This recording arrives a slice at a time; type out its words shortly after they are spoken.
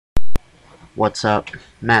What's up?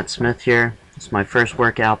 Matt Smith here. It's my first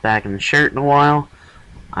workout back in the shirt in a while.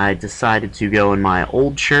 I decided to go in my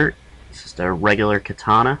old shirt. It's just a regular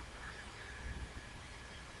katana.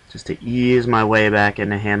 Just to ease my way back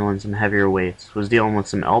into handling some heavier weights. Was dealing with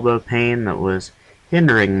some elbow pain that was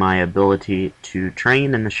hindering my ability to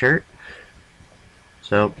train in the shirt.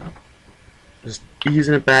 So just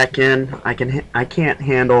easing it back in. I can't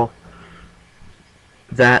handle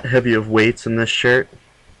that heavy of weights in this shirt.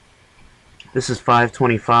 This is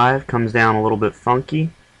 525, comes down a little bit funky,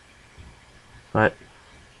 but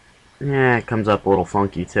yeah, it comes up a little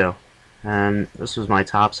funky too. And this was my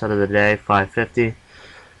top set of the day, 550.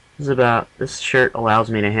 This shirt allows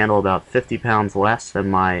me to handle about 50 pounds less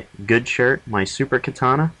than my good shirt, my super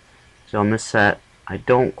katana. So on this set, I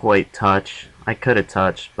don't quite touch. I could have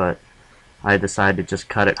touched, but I decided to just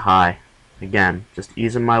cut it high. Again, just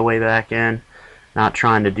easing my way back in, not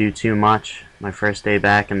trying to do too much. My first day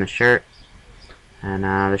back in the shirt. And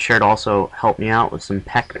the shirt also helped me out with some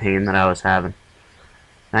pec pain that I was having.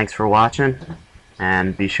 Thanks for watching,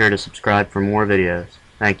 and be sure to subscribe for more videos.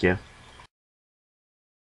 Thank you.